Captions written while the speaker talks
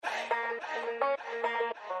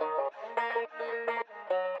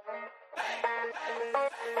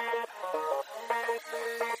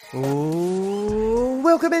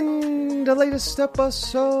Welcome in to the latest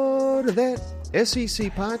episode of that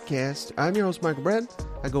SEC podcast. I'm your host, Michael Brad.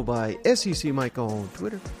 I go by SEC Mike on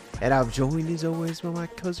Twitter. And I'm joined as always by my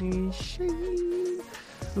cousin Shane,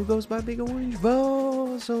 who goes by Big Orange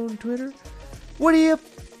Balls on Twitter. What are you up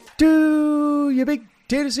to, you big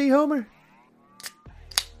Tennessee homer?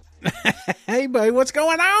 Hey, buddy, what's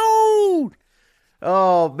going on?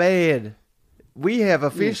 Oh, man. We have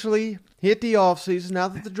officially hit the offseason now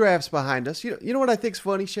that the draft's behind us. You know what I think's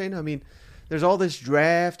funny, Shane? I mean, there's all this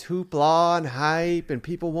draft hoopla and hype, and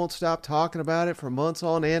people won't stop talking about it for months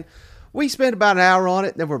on end. We spent about an hour on it,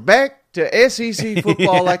 and then we're back to SEC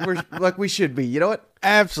football like we should be. You know what?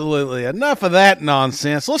 Absolutely. Enough of that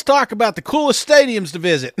nonsense. Let's talk about the coolest stadiums to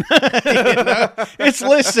visit. It's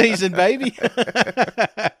list season, baby.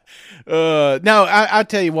 No, I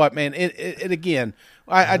tell you what, man. It again.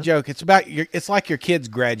 I joke. It's like your kids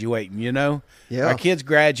graduating. You know. Yeah. Our kids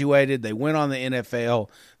graduated. They went on the NFL.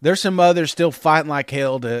 There's some others still fighting like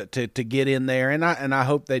hell to get in there, and I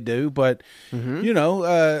hope they do. But you know,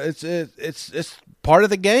 it's part of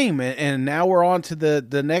the game, and now we're on to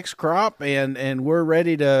the next crop, and we're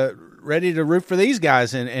ready to root for these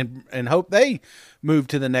guys and hope they move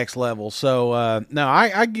to the next level. So no,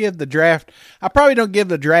 I give the draft. I probably don't give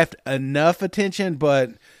the draft enough attention, but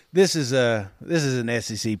this is an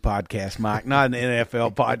SEC podcast, Mike, not an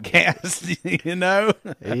NFL podcast. You know,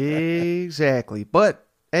 exactly. But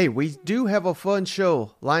hey, we do have a fun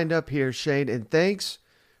show lined up here, Shane, and thanks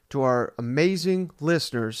to our amazing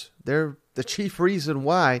listeners. They're the chief reason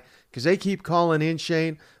why, because they keep calling in,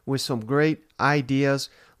 Shane, with some great ideas.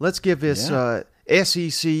 Let's give this SEC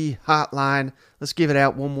hotline, let's give it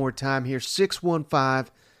out one more time here,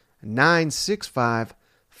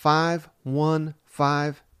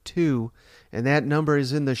 615-965-5152. And that number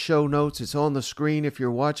is in the show notes. It's on the screen if you're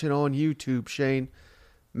watching on YouTube, Shane.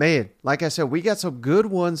 Man, like I said, we got some good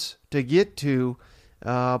ones to get to.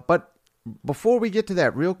 But before we get to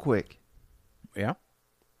that, real quick. Yeah.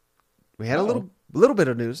 We had a little bit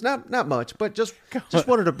of news. Not much, but just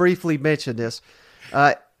wanted to briefly mention this.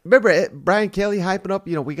 Remember Brian Kelly hyping up,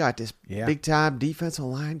 we got this big-time defensive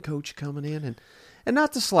line coach coming in. And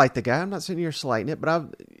not to slight the guy. I'm not sitting here slighting it,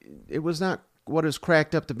 but it was not what it was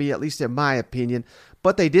cracked up to be, at least in my opinion.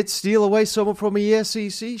 But they did steal away someone from the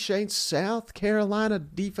SEC, Shane, South Carolina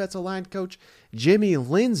defensive line coach Jimmy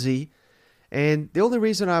Lindsey. And the only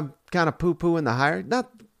reason I'm kind of poo-pooing the hire,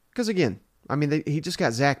 not because, again, I mean, he just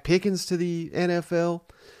got Zach Pickens to the NFL.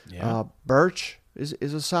 Yeah. Birch is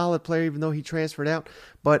a solid player, even though he transferred out.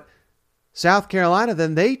 But South Carolina,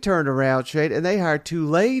 then they turned around, Shane, and they hired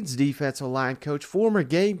Tulane's defensive line coach, former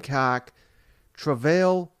Gamecock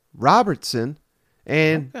Travell Robertson.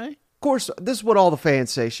 And, of course, this is what all the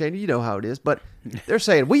fans say, Shane. You know how it is. But they're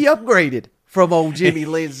saying, we upgraded from old Jimmy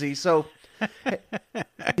Lindsey. So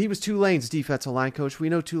he was Tulane's defensive line coach. We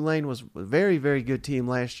know Tulane was a very, very good team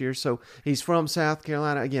last year. So he's from South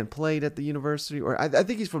Carolina. Again, played at the university. Or I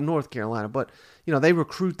think he's from North Carolina. But, they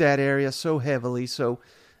recruit that area so heavily. So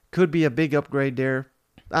could be a big upgrade there.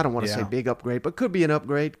 I don't want to say big upgrade, but could be an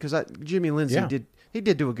upgrade because Jimmy Lindsey did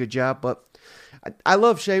do a good job. But I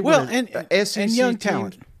love Shea when an SEC and young team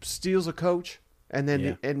talent steals a coach, and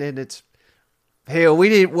then it's hell. We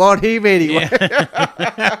didn't want him anyway.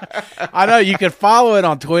 Yeah. I know you can follow it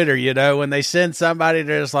on Twitter. When they send somebody,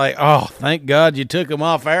 they're just like, "Oh, thank God you took them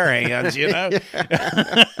off our hands."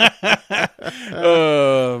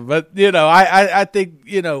 But I think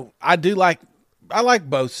I like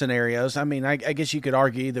both scenarios. I mean, I guess you could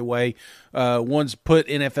argue either way. One's put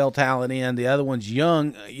NFL talent in, the other one's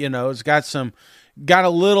young. It's got a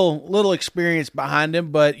little experience behind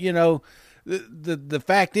him, but the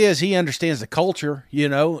fact is he understands the culture.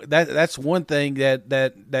 That's one thing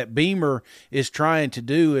that Beamer is trying to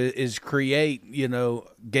do is create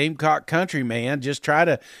Gamecock country, man. Just try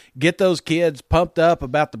to get those kids pumped up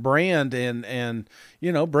about the brand and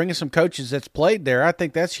bringing some coaches that's played there. I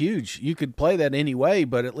think that's huge. You could play that anyway,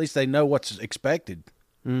 but at least they know what's expected.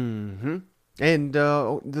 Mm-hmm. And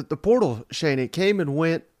the portal, Shane, it came and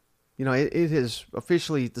went. It has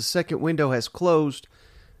officially, the second window has closed.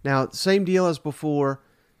 Now, same deal as before.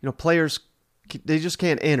 Players, they just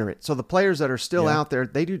can't enter it. So the players that are still out there,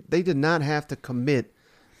 they did not have to commit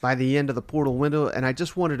by the end of the portal window. And I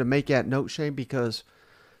just wanted to make that note, Shane, because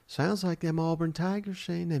sounds like them Auburn Tigers,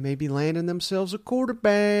 Shane, they may be landing themselves a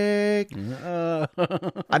quarterback.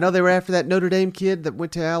 I know they were after that Notre Dame kid that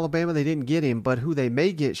went to Alabama. They didn't get him, but who they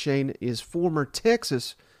may get, Shane, is former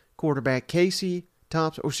Texas quarterback Casey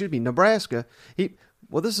Thompson, or excuse me, Nebraska.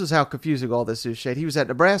 well, this is how confusing all this is, Shane. He was at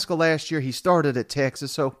Nebraska last year. He started at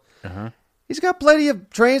Texas, so he's got plenty of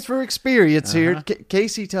transfer experience here.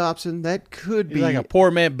 Casey Thompson, that could He's be like a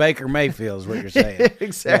poor man Baker Mayfield is what you're saying.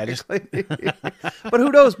 Exactly. But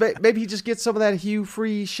who knows? Maybe he just gets some of that Hugh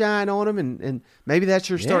Freeze shine on him, and maybe that's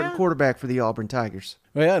your starting quarterback for the Auburn Tigers.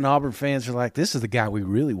 Well, and Auburn fans are like, this is the guy we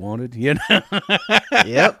really wanted, you know?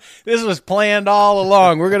 Yep. This was planned all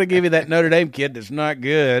along. We're going to give you that Notre Dame kid that's not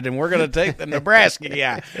good, and we're going to take the Nebraska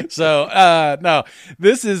guy. So, no,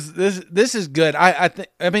 this is good.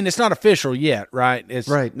 I mean, it's not official yet, right? It's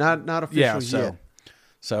right. Not official yet.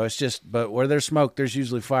 So it's just, but where there's smoke, there's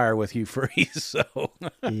usually fire with Hugh Freeze. So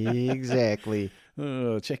exactly.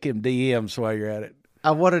 Check him DMs while you're at it. I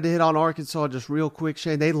wanted to hit on Arkansas just real quick,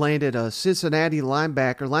 Shane. They landed a Cincinnati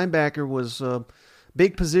linebacker. Linebacker was a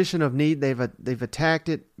big position of need. They've attacked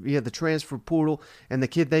it via the transfer portal, and the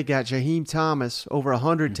kid they got, Jaheim Thomas, over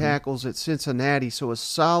 100 tackles at Cincinnati. So a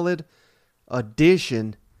solid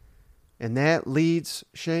addition, and that leads,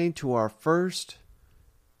 Shane, to our first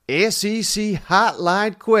SEC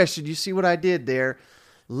hotline question. You see what I did there?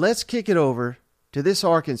 Let's kick it over to this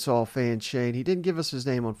Arkansas fan, Shane. He didn't give us his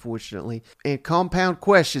name, unfortunately. And compound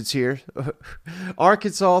questions here.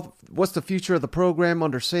 Arkansas, what's the future of the program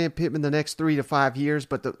under Sam Pittman the next 3 to 5 years?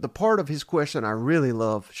 But the part of his question I really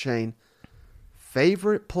love, Shane,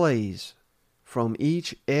 favorite plays from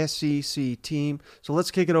each SEC team. So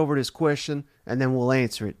let's kick it over to his question, and then we'll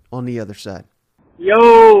answer it on the other side.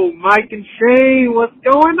 Yo, Mike and Shane, what's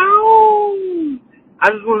going on? I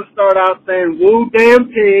just want to start out saying, woo damn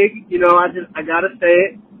pig. You know, I gotta say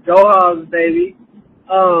it. Go Hogs, baby.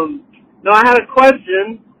 No, I had a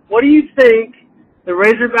question. What do you think the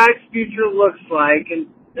Razorbacks' future looks like in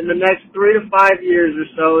the next 3 to 5 years or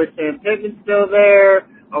so? Is Sam Pittman still there?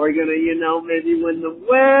 Are we gonna, maybe win the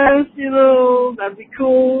West? That'd be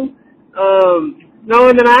cool. No,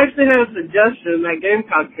 and then I actually had a suggestion. That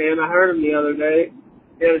Gamecock fan, I heard him the other day.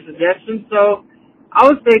 He had a suggestion. So I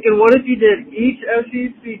was thinking, what if you did each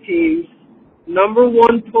SEC team's number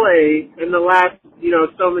one play in the last,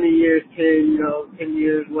 so many years, 10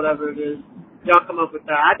 years, whatever it is. Y'all come up with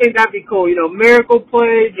that. I think that'd be cool. Miracle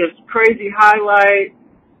play, just crazy highlight,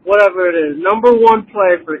 whatever it is. Number one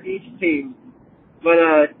play for each team. But,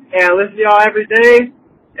 I listen to y'all every day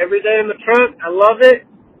in the truck. I love it.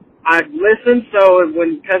 I listen, so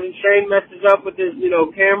when Cousin Shane messes up with his,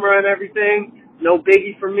 camera and everything, no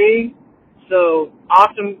biggie for me. So,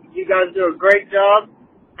 awesome. You guys do a great job.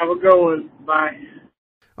 Have a good one. Bye.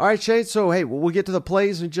 All right, Shane. So, hey, we'll get to the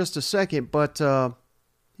plays in just a second. But,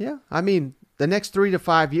 yeah, I mean, the next 3 to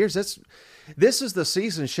 5 years, this is the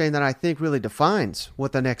season, Shane, that I think really defines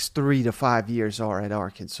what the next 3 to 5 years are at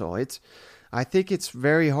Arkansas. I think it's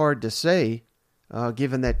very hard to say,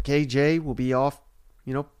 given that KJ will be off,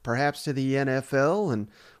 perhaps to the NFL, and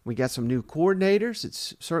we got some new coordinators. It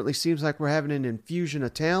certainly seems like we're having an infusion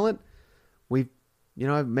of talent. We've,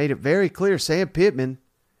 I've made it very clear Sam Pittman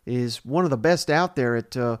is one of the best out there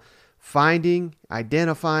at finding,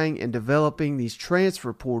 identifying, and developing these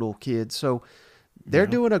transfer portal kids. So they're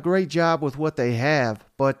doing a great job with what they have.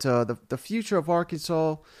 But the future of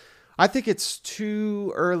Arkansas, I think it's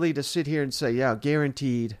too early to sit here and say, yeah,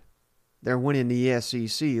 guaranteed they're winning the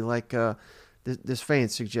SEC like this fan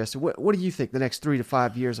suggested. What do you think the next 3 to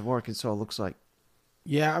 5 years of Arkansas looks like?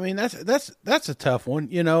 Yeah, I mean that's a tough one.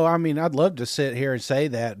 I'd love to sit here and say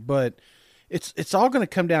that, but it's all going to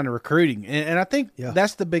come down to recruiting, and I think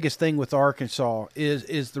that's the biggest thing with Arkansas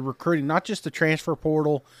is the recruiting, not just the transfer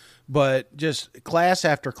portal, but just class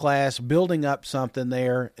after class, building up something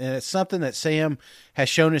there, and it's something that Sam has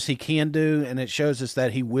shown us he can do, and it shows us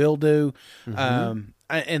that he will do. Mm-hmm.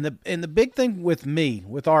 And the big thing with me,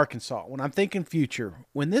 with Arkansas, when I'm thinking future,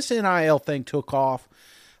 when this NIL thing took off,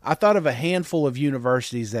 I thought of a handful of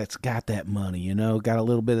universities that's got that money, got a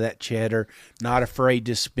little bit of that cheddar, not afraid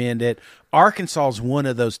to spend it. Arkansas is one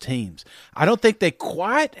of those teams. I don't think they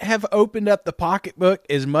quite have opened up the pocketbook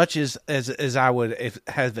as much as I would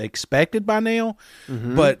have expected by now,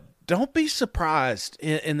 but don't be surprised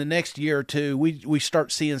in the next year or two we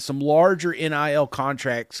start seeing some larger NIL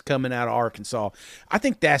contracts coming out of Arkansas. I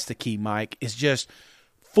think that's the key, Mike, is just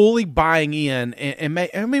fully buying in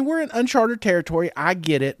and we're in uncharted territory. I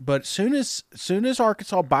get it, but soon as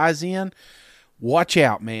Arkansas buys in, watch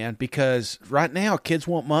out, man, because right now kids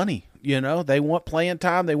want money. They want playing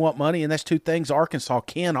time, they want money, and that's two things Arkansas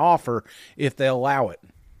can offer if they allow it.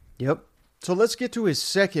 Yep. So let's get to his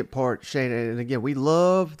second part, Shane. And again, we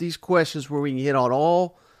love these questions where we can hit on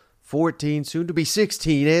all 14, soon to be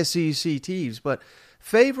 16 SEC teams. But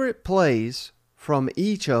favorite plays from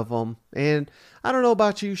each of them. And I don't know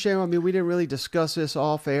about you, Shane. I mean, we didn't really discuss this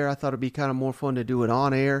off air. I thought it'd be kind of more fun to do it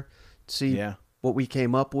on air, see what we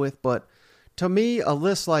came up with. But to me, a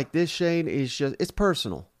list like this, Shane, is just, it's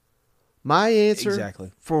personal. My answer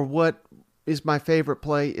for what is my favorite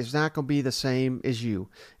play is not going to be the same as you.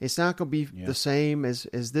 It's not going to be the same as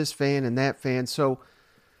this fan and that fan. So,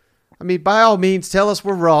 I mean, by all means, tell us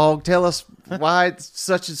we're wrong. Tell us why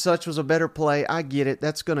such and such was a better play. I get it.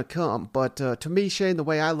 That's going to come. But to me, Shane, the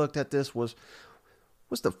way I looked at this was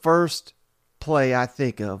the first play I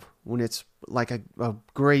think of when it's like a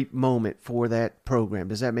great moment for that program.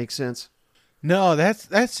 Does that make sense? No, that's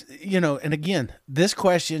and again, this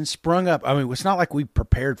question sprung up. I mean, it's not like we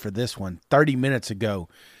prepared for this one. 30 minutes ago,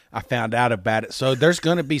 I found out about it. So there's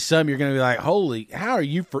going to be some you're going to be like, holy, how are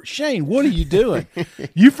you Shane, what are you doing?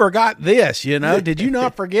 You forgot this, Did you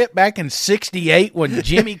not forget back in 68 when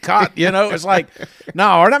Jimmy caught, It's like, no,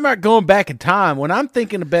 I'm not going back in time. When I'm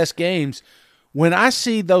thinking of best games, when I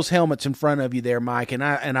see those helmets in front of you there, Mike, and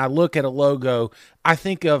I look at a logo, I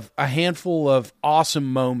think of a handful of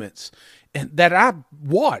awesome moments and that I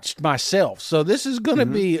watched myself. So this is going to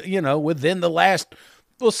be, within the last,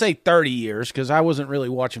 we'll say 30 years, because I wasn't really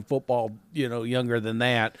watching football, younger than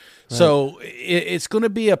that. Right. So it's going to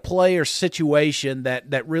be a play or situation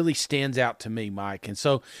that really stands out to me, Mike. And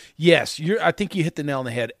so, yes, I think you hit the nail on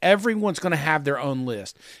the head. Everyone's going to have their own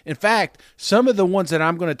list. In fact, some of the ones that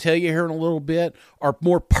I'm going to tell you here in a little bit are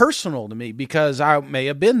more personal to me because I may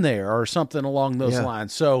have been there or something along those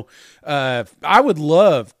lines. So I would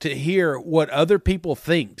love to hear what other people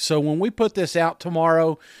think. So when we put this out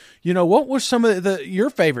tomorrow, what were some of your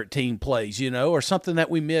favorite team plays, or something that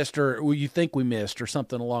we missed or you think we missed or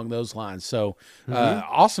something along those lines. So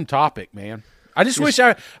awesome topic, man. I just wish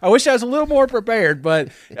I was a little more prepared, but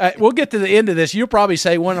we'll get to the end of this. You'll probably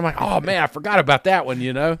say one. I'm like, oh, man, I forgot about that one,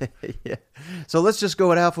 Yeah. So let's just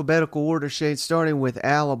go in alphabetical order, Shane, starting with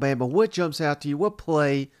Alabama. What jumps out to you? What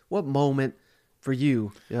play, what moment for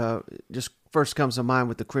you just first comes to mind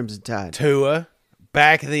with the Crimson Tide? Tua.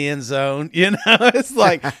 Back of the end zone, it's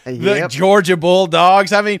like the Georgia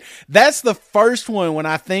Bulldogs. I mean, that's the first one when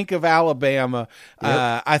I think of Alabama.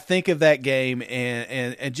 I think of that game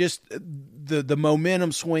and just the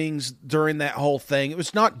momentum swings during that whole thing. It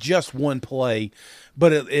was not just one play,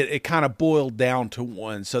 but it kind of boiled down to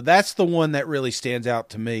one. So that's the one that really stands out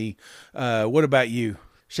to me. What about you?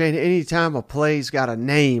 Shane, anytime a play's got a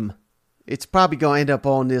name, it's probably going to end up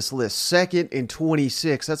on this list. 2nd and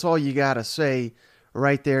 26. That's all you got to say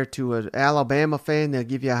right there to an Alabama fan. They'll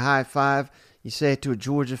give you a high five. You say it to a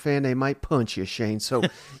Georgia fan, they might punch you, Shane. So,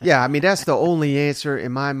 yeah, I mean, that's the only answer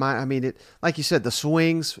in my mind. I mean, like you said, the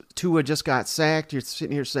swings, Tua just got sacked. You're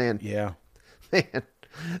sitting here saying, yeah, man,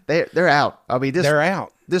 they're out. I mean, they're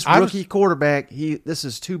out. This rookie quarterback, this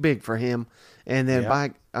is too big for him. And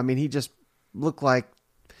then, he just looked like,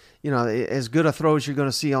 as good a throw as you're going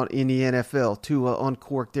to see in the NFL. Tua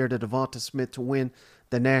uncorked there to Devonta Smith to win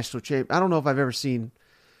the national championship. I don't know if I've ever seen,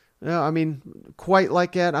 quite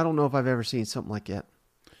like that. I don't know if I've ever seen something like that.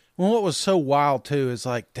 Well, what was so wild, too, is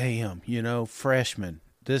like, damn, freshman.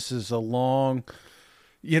 This is a long,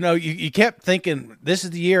 you kept thinking this is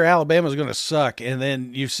the year Alabama's going to suck. And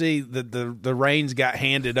then you see the reins got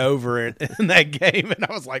handed over in that game. And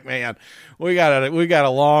I was like, man, we got a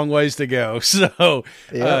long ways to go. So,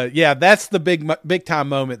 that's the big time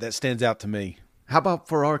moment that stands out to me. How about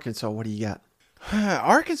for Arkansas? What do you got?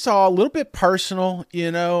 Arkansas, a little bit personal,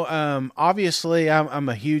 obviously I'm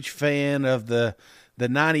a huge fan of the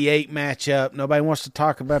 98 matchup. Nobody wants to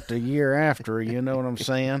talk about the year after, you know what I'm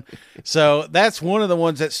saying? So that's one of the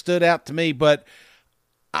ones that stood out to me. But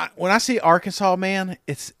when I see Arkansas, man,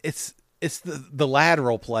 it's the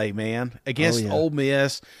lateral play, man, against Ole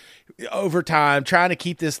Miss. Overtime, trying to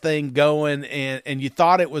keep this thing going, and you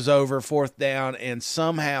thought it was over, 4th down, and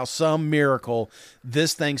somehow, some miracle,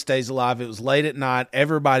 this thing stays alive. It was late at night.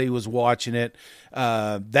 Everybody was watching it.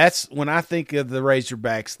 That's when I think of the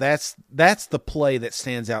Razorbacks, that's the play that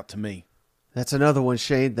stands out to me. That's another one,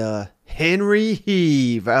 Shane, the Henry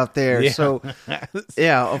Heave out there. Yeah. So,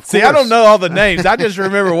 yeah, of See, course. I don't know all the names. I just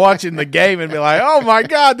remember watching the game and be like, oh, my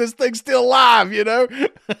God, this thing's still alive,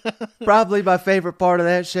 Probably my favorite part of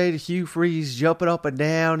that, Shane, Hugh Freeze jumping up and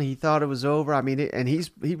down. He thought it was over. I mean, and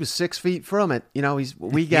he was 6 feet from it.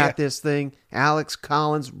 We got this thing. Alex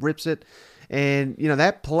Collins rips it. And,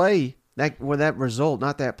 that play, the result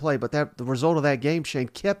of that game, Shane,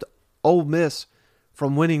 kept Ole Miss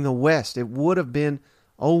from winning the West. It would have been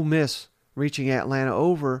Ole Miss reaching Atlanta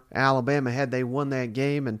over Alabama had they won that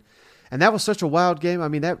game, and that was such a wild game. I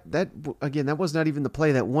mean, that was not even the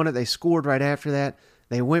play that won it. They scored right after that.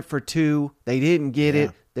 They went for 2. They didn't get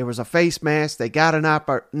it. There was a face mask. They got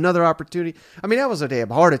another opportunity. I mean, that was a damn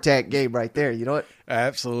heart attack game right there. You know what?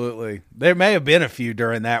 Absolutely. There may have been a few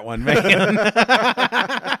during that one, man.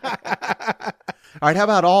 All right, how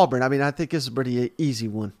about Auburn? I mean, I think this is a pretty easy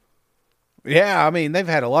one. Yeah, I mean, they've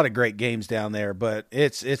had a lot of great games down there, but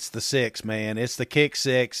it's the six, man. It's the kick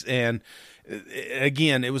six, and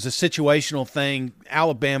again, it was a situational thing.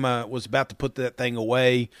 Alabama was about to put that thing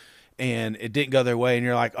away, and it didn't go their way, and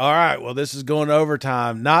you're like, all right, well, this is going to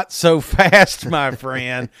overtime. Not so fast, my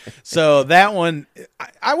friend. So that one,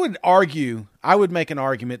 I would make an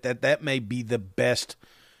argument that may be the best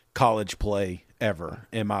college play ever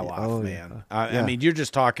in my life, man. Yeah. I mean, you're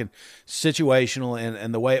just talking situational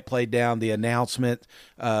and the way it played down, the announcement.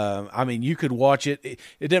 I mean, you could watch it. It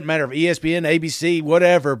didn't matter if ESPN, ABC,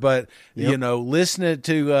 whatever, but, listening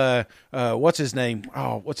to what's his name?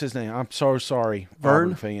 Oh, what's his name? I'm so sorry. Vern?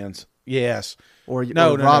 Auburn fans. Yes.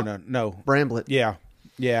 No. Bramblett. Yeah.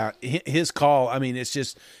 Yeah, his call, I mean, it's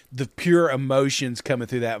just the pure emotions coming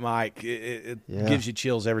through that mic. It gives you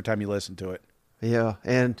chills every time you listen to it. Yeah,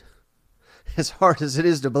 and as hard as it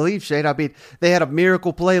is to believe, Shane, I mean, they had a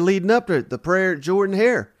miracle play leading up to it, the prayer at Jordan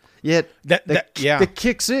Hare. Yet the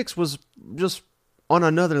kick six was just on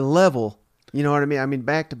another level. You know what I mean? I mean,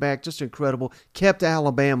 back-to-back, just incredible. Kept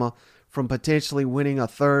Alabama from potentially winning a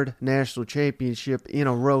third national championship in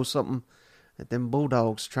a row, something that them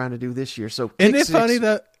Bulldogs trying to do this year. So, isn't it funny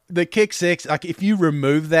the kick six? Like, if you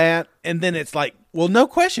remove that, and then it's like, well, no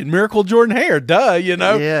question, miracle Jordan Hare, duh, you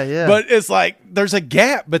know. Yeah. But it's like there's a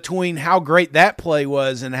gap between how great that play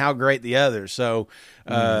was and how great the others. So,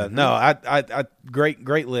 no, I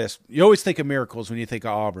great list. You always think of miracles when you think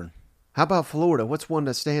of Auburn. How about Florida? What's one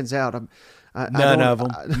that stands out? None of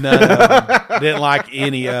them. Didn't like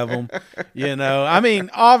any of them. You know, I mean,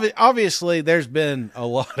 obviously, there's been a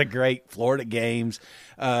lot of great Florida games.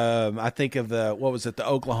 I think of the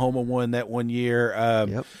Oklahoma one that one year.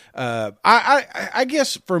 I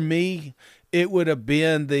guess for me, it would have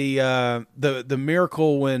been the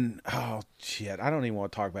miracle when, oh shit, I don't even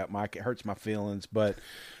want to talk about Mike. It hurts my feelings, but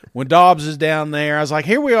when Dobbs is down there, I was like,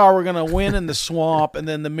 here we are, we're going to win in the swamp, and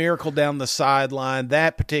then the miracle down the sideline,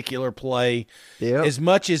 that particular play, as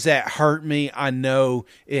much as that hurt me, I know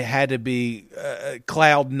it had to be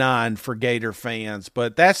cloud nine for Gator fans,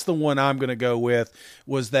 but that's the one I'm going to go with,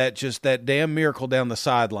 was that damn miracle down the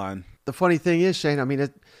sideline. The funny thing is, Shane, I mean,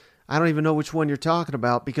 I don't even know which one you're talking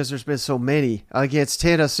about because there's been so many against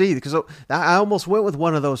Tennessee. Because I almost went with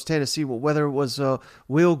one of those Tennessee, whether it was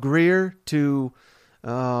Will Grier to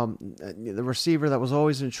the receiver that was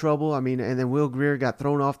always in trouble. I mean, and then Will Grier got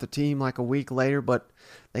thrown off the team like a week later, but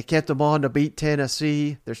they kept him on to beat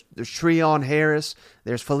Tennessee. There's Treon Harris.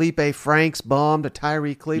 There's Felipe Franks bomb to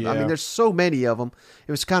Tyree Cleveland. Yeah. I mean, there's so many of them.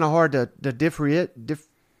 It was kind of hard to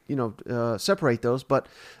separate those. But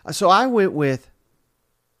so I went with,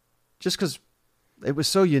 just because it was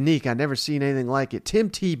so unique, I'd never seen anything like it, Tim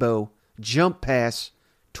Tebow jump pass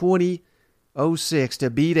 2006 to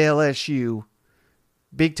beat LSU.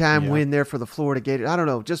 Big time win there for the Florida Gators. I don't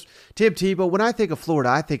know, just Tim Tebow. When I think of Florida,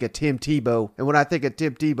 I think of Tim Tebow. And when I think of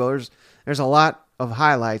Tim Tebow, there's a lot of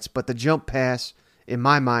highlights, but the jump pass, in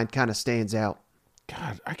my mind, kind of stands out.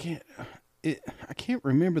 God, I can't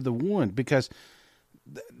remember the one because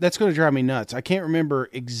that's going to drive me nuts. I can't remember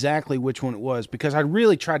exactly which one it was because I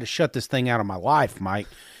really tried to shut this thing out of my life, Mike.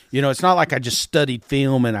 You know, it's not like I just studied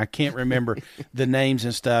film and I can't remember the names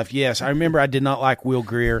and stuff. Yes, I remember I did not like Will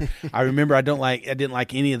Grier. I remember I didn't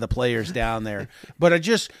like any of the players down there. But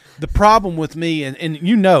the problem with me, and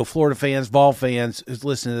you know, Florida fans, Vol fans who's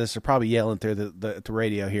listening to this are probably yelling through the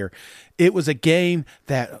radio here. It was a game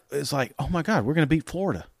that is like, oh my God, we're going to beat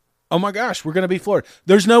Florida. Oh my gosh, we're going to beat Florida.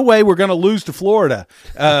 There's no way we're going to lose to Florida.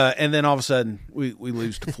 And then all of a sudden we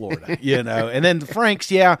lose to Florida, you know. And then the Franks,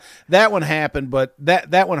 that one happened, but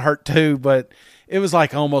that one hurt too. But it was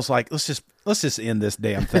like almost like let's just end this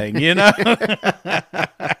damn thing, you know.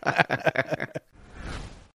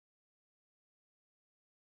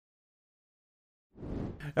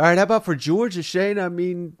 All right, how about for Georgia, Shane? I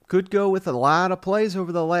mean, could go with a lot of plays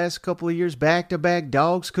over the last couple of years, back-to-back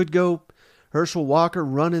dogs. Could go Herschel Walker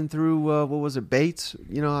running through Bates?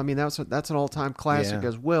 You know, I mean that's an all-time classic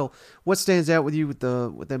as well. What stands out with you with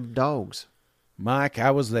them dogs? Mike,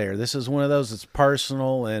 I was there. This is one of those that's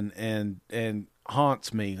personal and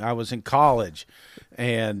haunts me. I was in college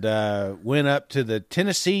and went up to the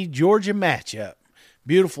Tennessee-Georgia matchup.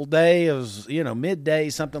 Beautiful day. It was, midday,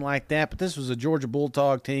 something like that. But this was a Georgia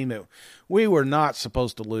Bulldog team that we were not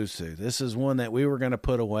supposed to lose to. This is one that we were going to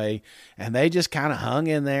put away. And they just kind of hung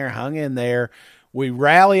in there. We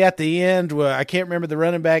rally at the end. Well, I can't remember the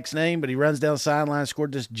running back's name, but he runs down the sideline,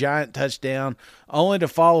 scored this giant touchdown, only to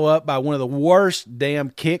follow up by one of the worst damn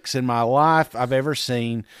kicks in my life I've ever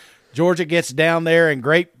seen. Georgia gets down there in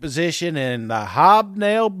great position, and the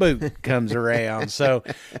hobnail boot comes around. So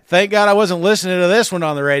thank God I wasn't listening to this one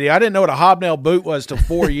on the radio. I didn't know what a hobnail boot was till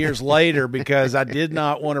 4 years later because I did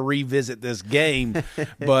not want to revisit this game.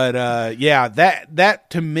 But, yeah, that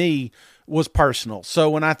to me was personal. So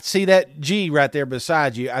when I see that G right there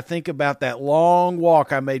beside you, I think about that long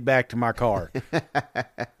walk I made back to my car.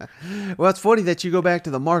 Well, it's funny that you go back to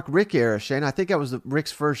the Mark Richt era, Shane. I think that was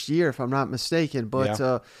Rick's first year, if I'm not mistaken.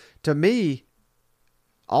 But to me,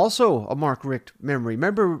 also a Mark Richt memory.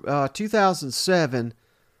 Remember 2007,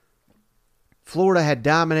 Florida had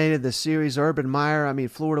dominated the series. Urban Meyer, I mean,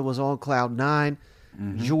 Florida was on cloud nine.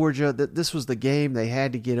 Mm-hmm. Georgia, this was the game they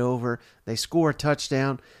had to get over. They score a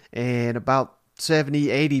touchdown, and about 70,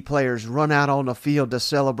 80 players run out on the field to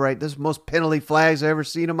celebrate. This is the most penalty flags I've ever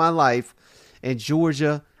seen in my life. And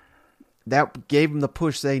Georgia, that gave them the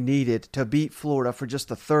push they needed to beat Florida for just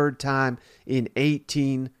the third time in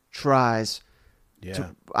 18 tries.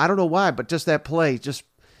 Yeah. I don't know why, but just that play, just,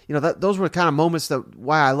 you know, those were the kind of moments that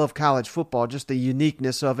why I love college football, just the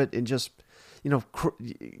uniqueness of it and just, you know,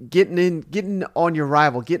 getting on your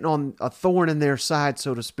rival, getting on a thorn in their side,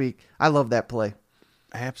 so to speak. I love that play.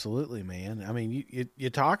 Absolutely, man. I mean, you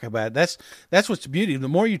talk about it. That's what's the beauty. The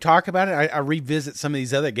more you talk about it, I revisit some of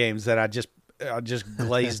these other games that I just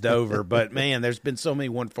glazed over. But man, there's been so many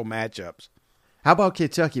wonderful matchups. How about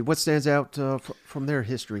Kentucky? What stands out from their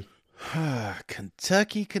history?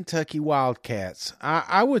 Kentucky Wildcats.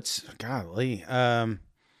 I would, golly.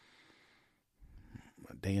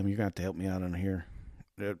 Damn, you're going to have to help me out on here.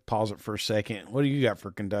 Pause it for a second. What do you got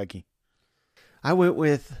for Kentucky? I went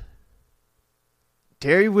with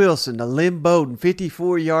Terry Wilson, the Lynn Bowden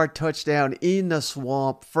 54-yard touchdown in the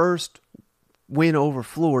swamp. First win over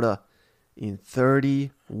Florida in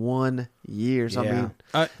 31 years. Yeah.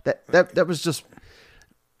 I mean, that was just.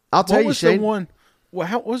 I'll tell you, Shane.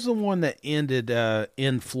 What was the one that ended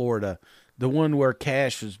in Florida? The one where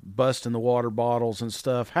Cash was busting the water bottles and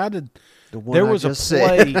stuff. How did there was a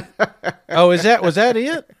play? Oh, was that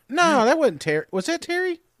it? No, that wasn't Terry. Was that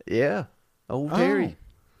Terry? Yeah, old Terry.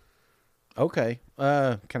 Okay,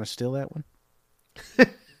 can I steal that one?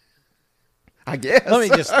 I guess. Let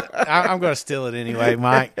me just. I'm going to steal it anyway,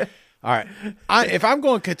 Mike. All right. If I'm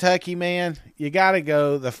going Kentucky, man, you got to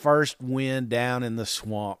go the first win down in the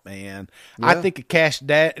swamp, man. Yeah. I think of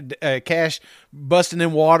Cash busting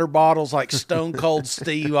in water bottles like Stone Cold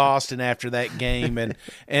Steve Austin after that game. And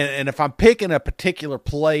if I'm picking a particular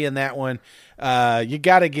play in that one, you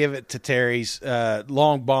got to give it to Terry's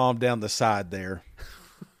long bomb down the side there.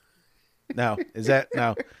 No.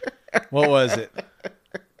 What was it?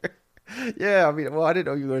 Yeah, I mean, well, I didn't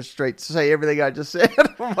know you were going to straight say everything I just said.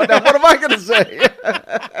 Now, what am I going to say?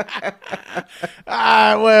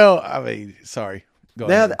 Well, I mean, sorry. Go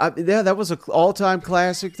ahead. That was an all-time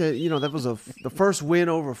classic. That was the first win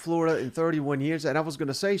over Florida in 31 years. And I was going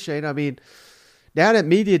to say, Shane, I mean, down at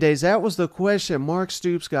Media Days, that was the question Mark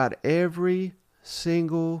Stoops got every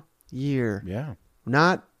single year. Yeah.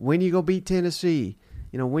 Not when you go beat Tennessee.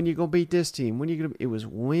 You know, when you going to beat this team? It was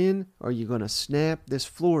when are you going to snap this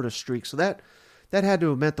Florida streak? So that had to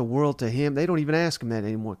have meant the world to him. They don't even ask him that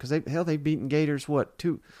anymore because they've beaten Gators,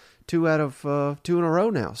 two out of 2 in a row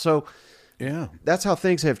now. So yeah, that's how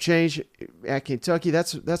things have changed at Kentucky.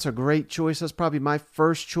 That's a great choice. That's probably my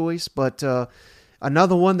first choice. But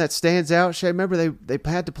another one that stands out, Shay, remember they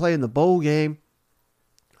had to play in the bowl game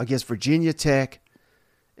against Virginia Tech.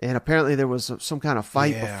 And apparently there was some kind of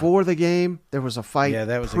fight before the game. There was a fight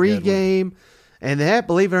pre-game. And that,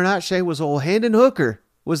 believe it or not, Shay, was old Hendon Hooker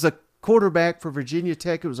was the quarterback for Virginia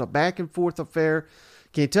Tech. It was a back-and-forth affair.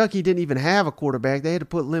 Kentucky didn't even have a quarterback. They had to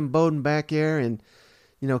put Lynn Bowden back there and,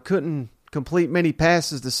 couldn't complete many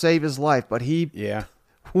passes to save his life. But he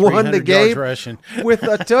won the game with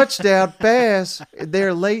a touchdown pass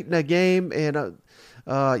there late in the game. And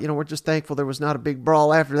we're just thankful there was not a big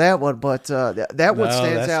brawl after that one, but that one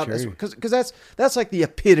stands out because that's like the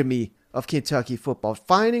epitome of Kentucky football,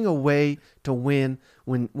 finding a way to win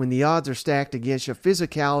when the odds are stacked against you.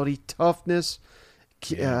 Physicality, toughness,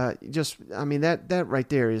 that right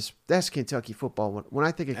there that's Kentucky football. When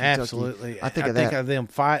I think of Kentucky, absolutely, I think of them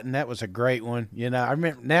fighting. That was a great one. I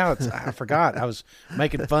remember now. I forgot I was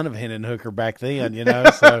making fun of Hendon Hooker back then.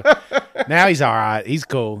 So now he's all right. He's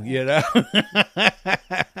cool.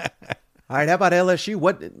 All right, how about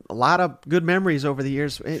LSU? A lot of good memories over the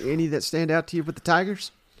years. Any that stand out to you with the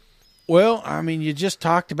Tigers? Well, I mean, you just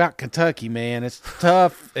talked about Kentucky, man. It's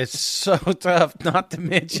tough. It's so tough, not to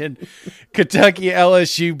mention Kentucky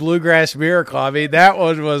LSU Bluegrass Miracle. I mean, that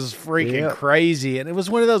one was freaking crazy. And it was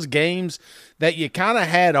one of those games that you kind of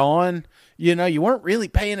had on. You know, you weren't really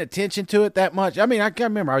paying attention to it that much. I mean, I can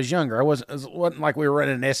remember I was younger. It wasn't like we were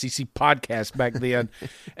running an SEC podcast back then.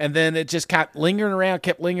 And then it just kept lingering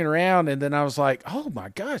around. And then I was like, oh, my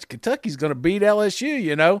gosh, Kentucky's going to beat LSU,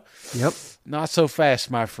 you know? Yep. Not so fast,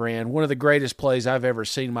 my friend. One of the greatest plays I've ever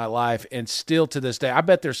seen in my life, and still to this day. I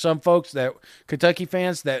bet there's some folks, that Kentucky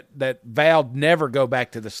fans, that vowed never go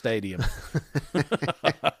back to the stadium.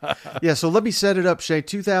 Yeah, so let me set it up, Shane.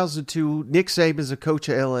 2002, Nick Saban's a coach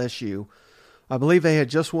of LSU. I believe they had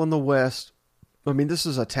just won the West. I mean, this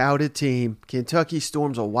is a touted team. Kentucky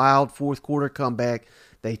storms a wild fourth-quarter comeback.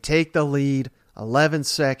 They take the lead, 11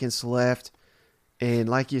 seconds left. And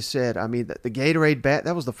like you said, I mean, the Gatorade bath,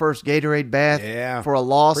 that was the first Gatorade bath for a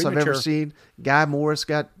loss I've ever seen. Guy Morris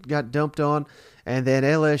got dumped on. And then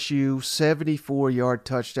LSU, 74-yard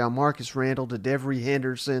touchdown. Marcus Randall to Devery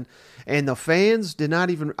Henderson. And the fans did not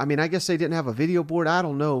even, I mean, I guess they didn't have a video board. I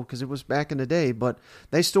don't know, because it was back in the day. But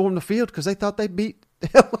they stormed the field because they thought they beat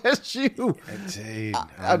LSU. Indeed.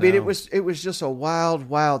 I mean, it was just a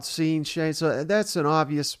wild scene, Shane. So that's an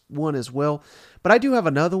obvious one as well. But I do have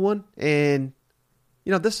another one. And,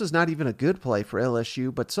 you know, this is not even a good play for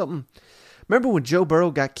LSU, but something. Remember when Joe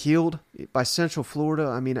Burrow got killed by Central Florida?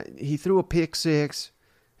 I mean, he threw a pick six.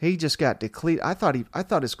 He just got depleted. I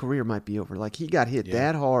thought his career might be over. Like, he got hit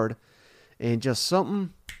that hard, and just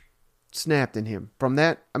something snapped in him from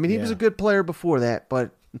that. I mean, he was a good player before that,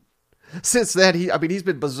 but since that, he's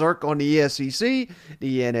been berserk on the SEC,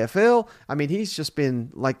 the NFL. I mean, he's just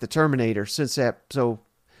been like the Terminator since that. So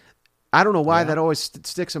I don't know why that always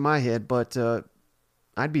sticks in my head, but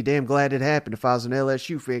I'd be damn glad it happened if I was an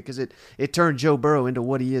LSU fan, because it turned Joe Burrow into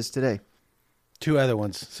what he is today. Two other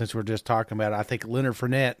ones, since we're just talking about it. I think Leonard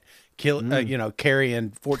Fournette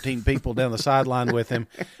carrying 14 people down the sideline with him.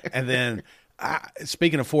 And then,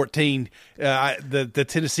 speaking of 14, the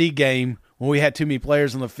Tennessee game, when we had too many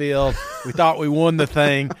players on the field, we thought we won the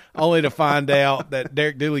thing, only to find out that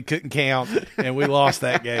Derek Dooley couldn't count, and we lost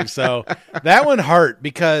that game. So that one hurt,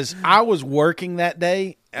 because I was working that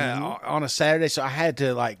day on a Saturday, so I had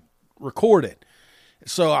to record it.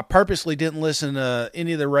 So I purposely didn't listen to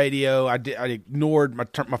any of the radio. I ignored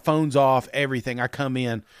my phone's off, everything. I come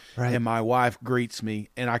in, and my wife greets me,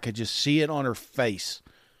 and I could just see it on her face.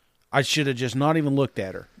 I should have just not even looked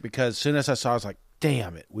at her, because as soon as I saw it, I was like,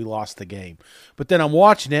 damn it, we lost the game. But then I'm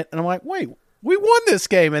watching it, and I'm like, wait, we won this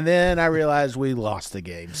game. And then I realized we lost the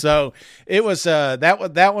game. So it was that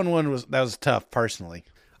was tough personally.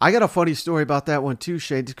 I got a funny story about that one too,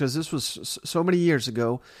 Shane, because this was so many years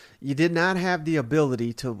ago. You did not have the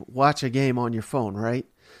ability to watch a game on your phone, right?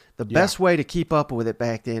 The best way to keep up with it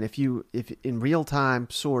back then, if in real time,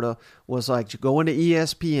 sort of, was like you go into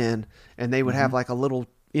ESPN, and they would have like a little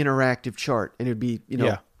interactive chart, and it'd be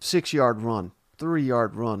 6-yard run,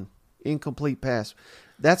 3-yard run, incomplete pass.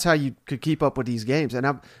 That's how you could keep up with these games. And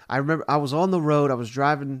I remember I was on the road. I was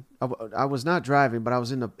driving. I was not driving, but I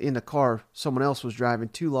was in the car. Someone else was driving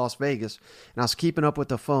to Las Vegas, and I was keeping up with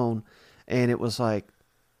the phone. And it was like,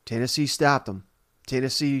 Tennessee stopped them.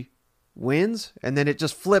 Tennessee wins, and then it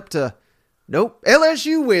just flipped to, nope,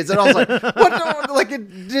 LSU wins. And I was like, what? Like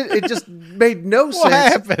it just made no sense. What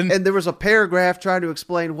happened? And there was a paragraph trying to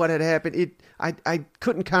explain what had happened. I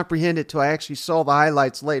couldn't comprehend it till I actually saw the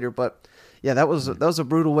highlights later, but. Yeah, that was a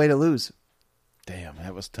brutal way to lose. Damn,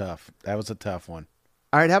 that was tough. That was a tough one.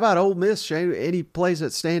 All right, how about Ole Miss, Shane? Any plays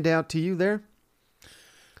that stand out to you there?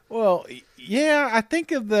 Well, yeah, I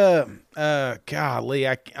think of the golly,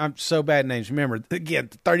 I'm so bad at names. Remember, again,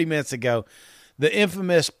 30 minutes ago, the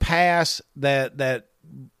infamous pass that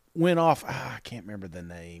went off. I can't remember the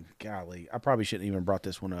name. Golly, I probably shouldn't even brought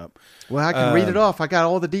this one up. Well, I can read it off. I got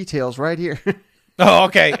all the details right here. Oh,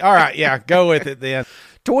 okay. All right. Yeah, go with it then.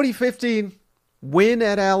 2015 win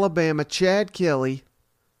at Alabama. Chad Kelly.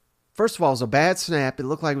 First of all, it was a bad snap. It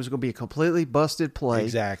looked like it was going to be a completely busted play.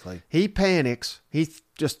 Exactly. He panics. He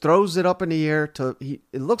just throws it up in the air.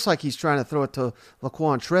 It looks like he's trying to throw it to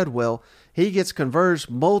Laquan Treadwell. He gets converged.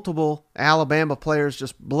 Multiple Alabama players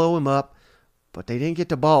just blow him up. But they didn't get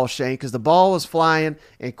the ball, Shane, because the ball was flying.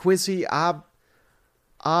 And Quincy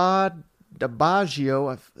DiBiagio,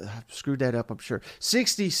 I've screwed that up, I'm sure.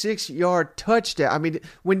 66-yard touchdown. I mean,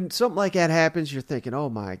 when something like that happens, you're thinking, oh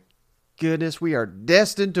my goodness, we are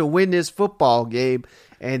destined to win this football game.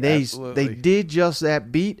 And they did just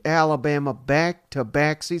that, beat Alabama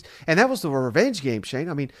back-to-back seasons. And that was the revenge game, Shane.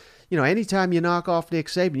 I mean, anytime you knock off Nick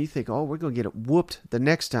Saban, you think, oh, we're going to get it whooped the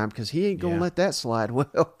next time, because he ain't going to let that slide.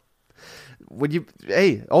 Well,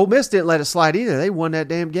 Ole Miss didn't let it slide either. They won that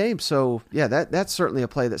damn game. So yeah, that's certainly a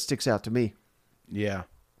play that sticks out to me. Yeah.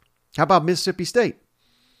 How about Mississippi State?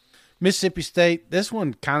 Mississippi State, this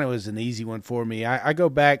one kind of was an easy one for me. I go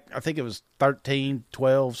back, I think it was 13,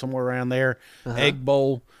 12, somewhere around there. Egg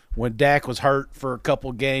Bowl, when Dak was hurt for a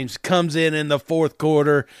couple games, comes in the fourth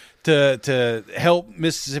quarter to help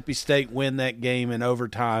Mississippi State win that game in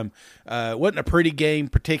overtime. Wasn't a pretty game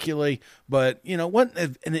particularly, but,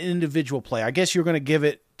 wasn't an individual play. I guess you're going to give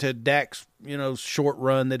it to Dak's, short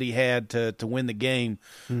run that he had to win the game.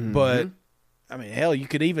 Mm-hmm. But, I mean, hell, you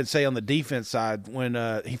could even say on the defense side when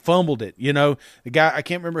he fumbled it. The guy, I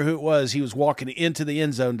can't remember who it was, he was walking into the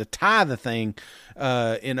end zone to tie the thing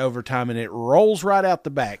in overtime, and it rolls right out the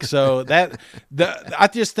back. So I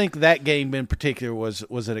just think that game in particular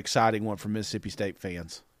was an exciting one for Mississippi State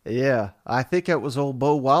fans. Yeah, I think it was old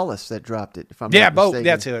Bo Wallace that dropped it, if I'm not mistaken.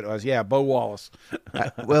 That's who it was. Yeah, Bo Wallace.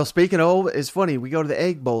 Well, speaking of old, it's funny. We go to the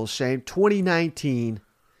Egg Bowl, Shane, 2019,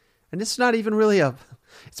 and it's not even really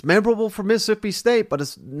it's memorable for Mississippi State, but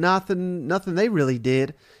it's nothing they really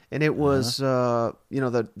did. And it was,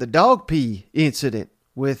 the dog pee incident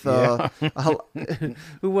with, who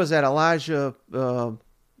was that? Elijah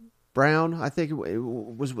Brown, I think it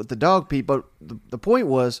was with the dog pee. But the point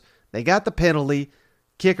was they got the penalty.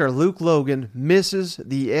 Kicker Luke Logan misses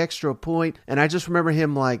the extra point. And I just remember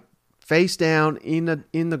him like face down in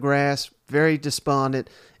the grass, very despondent.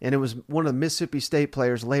 And it was one of the Mississippi State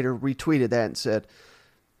players later retweeted that and said,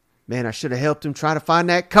 "Man, I should have helped him try to find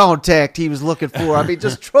that contact he was looking for." I mean,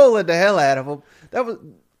 just trolling the hell out of him.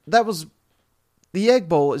 That was the Egg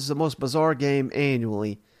Bowl is the most bizarre game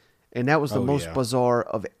annually, and that was the most bizarre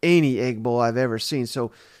of any Egg Bowl I've ever seen.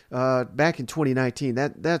 So back in 2019,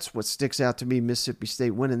 that's what sticks out to me. Mississippi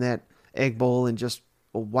State winning that Egg Bowl in just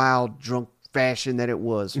a wild, drunk fashion that it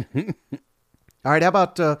was. All right, how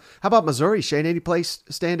about Missouri, Shane? Any place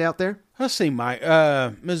stand out there? Let's see, Mike.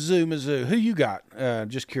 Mizzou. Who you got?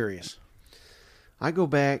 Just curious. I go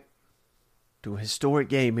back to a historic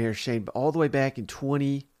game here, Shane, all the way back in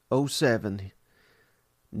 2007.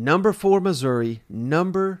 Number 4 Missouri,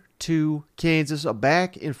 number 2 Kansas, a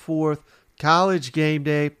back and forth college game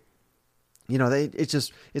day.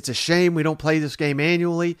 It's a shame we don't play this game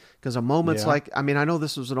annually because of moments like, I know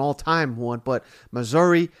this was an all-time one, but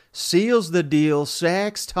Missouri seals the deal,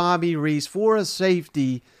 sacks Tommy Rees for a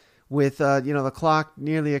safety with, the clock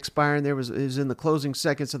nearly expiring. It was in the closing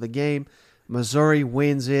seconds of the game. Missouri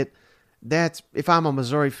wins it. That's, if I'm a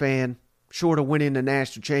Missouri fan, short of winning the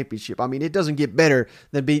national championship. It doesn't get better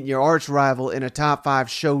than beating your arch rival in a top 5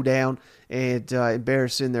 showdown and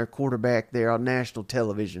embarrassing their quarterback there on national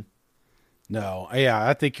television. No, yeah,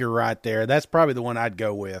 I think you're right there. That's probably the one I'd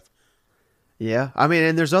go with. Yeah,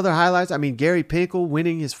 and there's other highlights. Gary Pinkel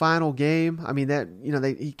winning his final game.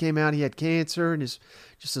 He came out, he had cancer, and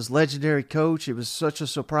his legendary coach. It was such a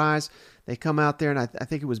surprise. They come out there, and I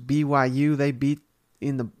think it was BYU. They beat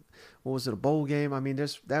in the, a bowl game.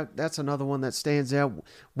 That's another one that stands out.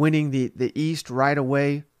 Winning the East right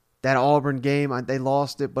away. That Auburn game, they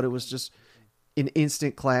lost it, but it was just an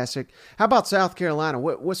instant classic. How about South Carolina?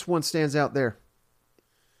 What's one stands out there?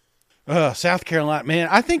 South Carolina, man.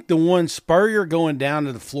 I think the one Spurrier going down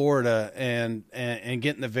to the Florida and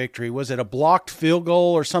getting the victory, was it a blocked field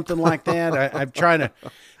goal or something like that? I'm trying to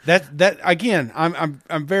that again.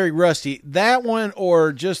 I'm very rusty. That one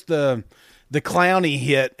or just the Clowney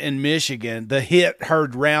hit in Michigan, the hit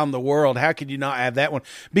heard round the world. How could you not have that one?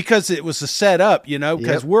 Because it was a setup,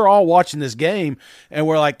 because we're all watching this game and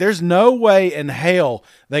we're like, there's no way in hell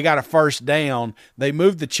they got a first down. They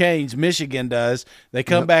move the chains, Michigan does. They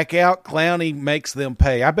come back out, Clowney makes them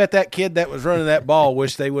pay. I bet that kid that was running that ball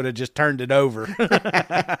wished they would have just turned it over.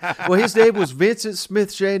 Well, his name was Vincent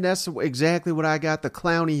Smith, Shane. That's exactly what I got, the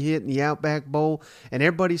Clowney hit in the Outback Bowl, and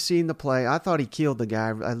everybody's seen the play. I thought he killed the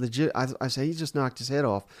guy. I said, he just knocked his head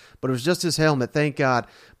off, but it was just his helmet, thank God.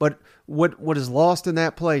 But what is lost in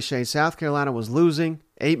that play, Shane, South Carolina was losing,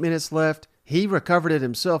 8 minutes left. He recovered it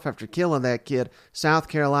himself after killing that kid. South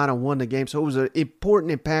Carolina won the game, so it was an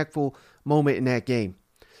important, impactful moment in that game.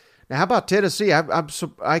 Now, how about Tennessee?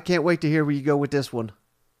 I can't wait to hear where you go with this one.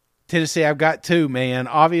 Tennessee, I've got 2, man.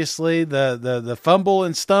 Obviously, the fumble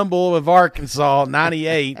and stumble of Arkansas,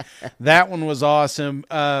 98. That one was awesome.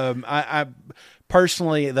 I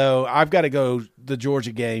personally, though, I've got to go the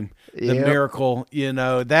Georgia game, the miracle.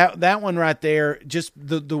 That one right there, just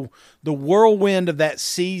the whirlwind of that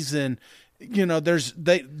season.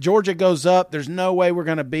 Georgia goes up. There's no way we're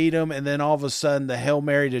going to beat them, and then all of a sudden the Hail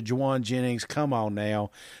Mary to Juwan Jennings. Come on now,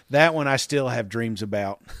 that one I still have dreams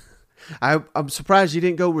about. I'm surprised you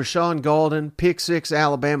didn't go Rashawn Golden, pick six,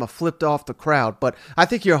 Alabama, flipped off the crowd. But I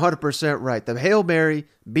think you're 100% right. The Hail Mary,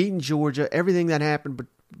 beating Georgia, everything that happened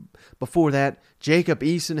before that. Jacob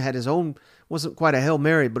Eason had his own, wasn't quite a Hail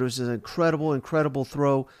Mary, but it was an incredible, incredible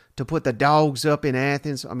throw to put the Dogs up in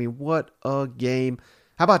Athens. I mean, what a game.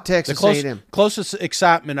 How about Texas A&M? Closest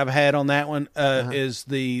excitement I've had on that one is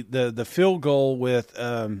the field goal with,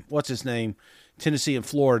 what's his name, Tennessee and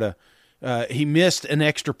Florida. He missed an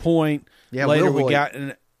extra point. Yeah, later Will we Hoyt. got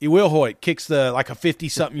Will Hoyt kicks like a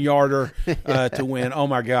 50-something yarder to win. Oh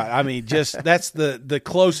my God! I mean, just that's the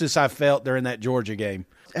closest I felt during that Georgia game.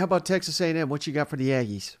 How about Texas A&M? What you got for the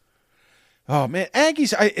Aggies? Oh man,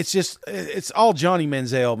 Aggies! It's all Johnny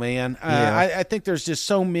Manziel, man. Yeah. I think there's just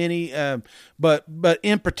so many, but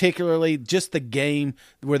in particularly just the game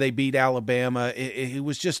where they beat Alabama. It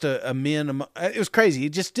was just it was crazy.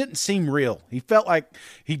 It just didn't seem real. He felt like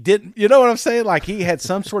he didn't. You know what I'm saying? Like he had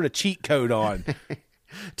some sort of cheat code on.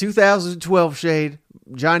 2012 shade.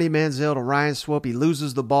 Johnny Manziel to Ryan Swope. He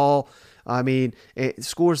loses the ball. I mean, it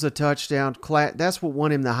scores the touchdown. That's what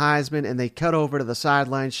won him the Heisman, and they cut over to the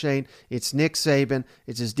sideline, Shane. It's Nick Saban.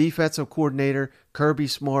 It's his defensive coordinator, Kirby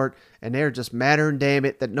Smart, and they're just matter and damn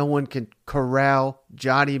it that no one can corral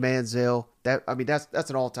Johnny Manziel. That's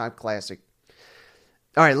an all-time classic.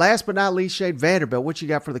 All right, last but not least, Shane, Vanderbilt. What you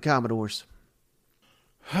got for the Commodores?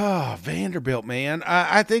 Oh, Vanderbilt, man.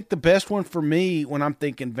 I think the best one for me when I'm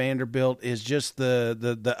thinking Vanderbilt is just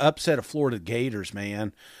the upset of Florida Gators,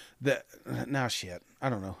 man. Shit.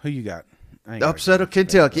 I don't know. Who you got? Upset of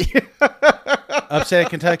Kentucky. Upset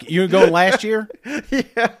of Kentucky. You were going last year?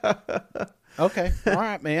 Yeah. Okay. All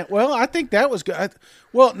right, man. Well, I think that was good. I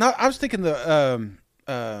was thinking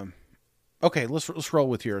okay, let's roll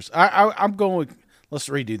with yours. I'm going with, let's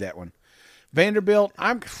redo that one. Vanderbilt,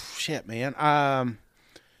 shit, man.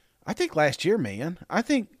 I think last year, man. I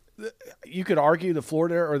think you could argue the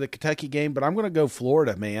Florida or the Kentucky game, but I'm going to go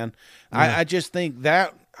Florida, man. Yeah. I just think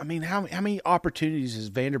that, I mean, how many opportunities has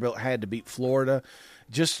Vanderbilt had to beat Florida?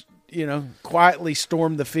 Just, quietly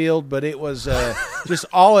stormed the field, but it was just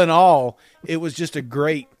all in all, it was just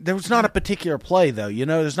there was not a particular play, though.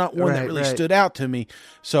 There's not one that really stood out to me.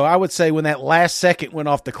 So I would say when that last second went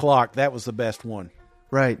off the clock, that was the best one.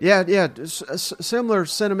 Right. Yeah. Similar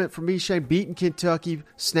sentiment for me, Shane. Beating Kentucky,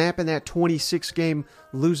 snapping that 26-game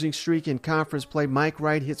losing streak in conference play. Mike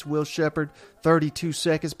Wright hits Will Shepherd, 32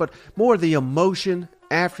 seconds. But more the emotion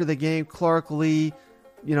after the game. Clark Lee,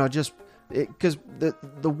 because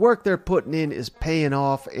the work they're putting in is paying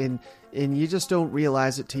off, and you just don't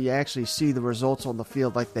realize it till you actually see the results on the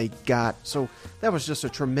field like they got. So that was just a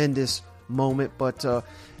tremendous moment. But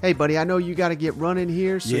hey, buddy, I know you got to get running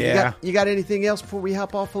here. So yeah. You got anything else before we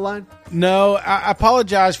hop off the line? No, I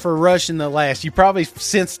apologize for rushing the last. You probably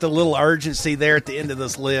sensed a little urgency there at the end of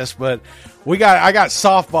this list, but I got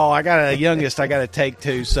softball. I got a youngest I got to take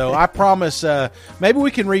to. So I promise maybe we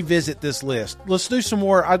can revisit this list. Let's do some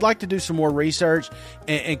more. I'd like to do some more research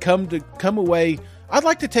and come away. I'd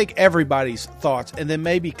like to take everybody's thoughts and then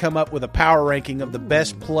maybe come up with a power ranking of the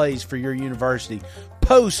best plays for your university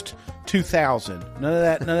post 2000. None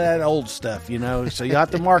of that old stuff, So you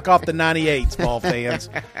have to mark off the 98s, ball fans.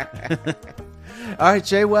 All right,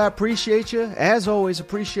 Jay. Well, I appreciate you. As always,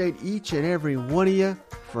 appreciate each and every one of you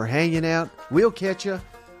for hanging out. We'll catch you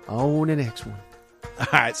on the next one. All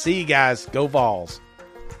right, see you guys. Go Vols.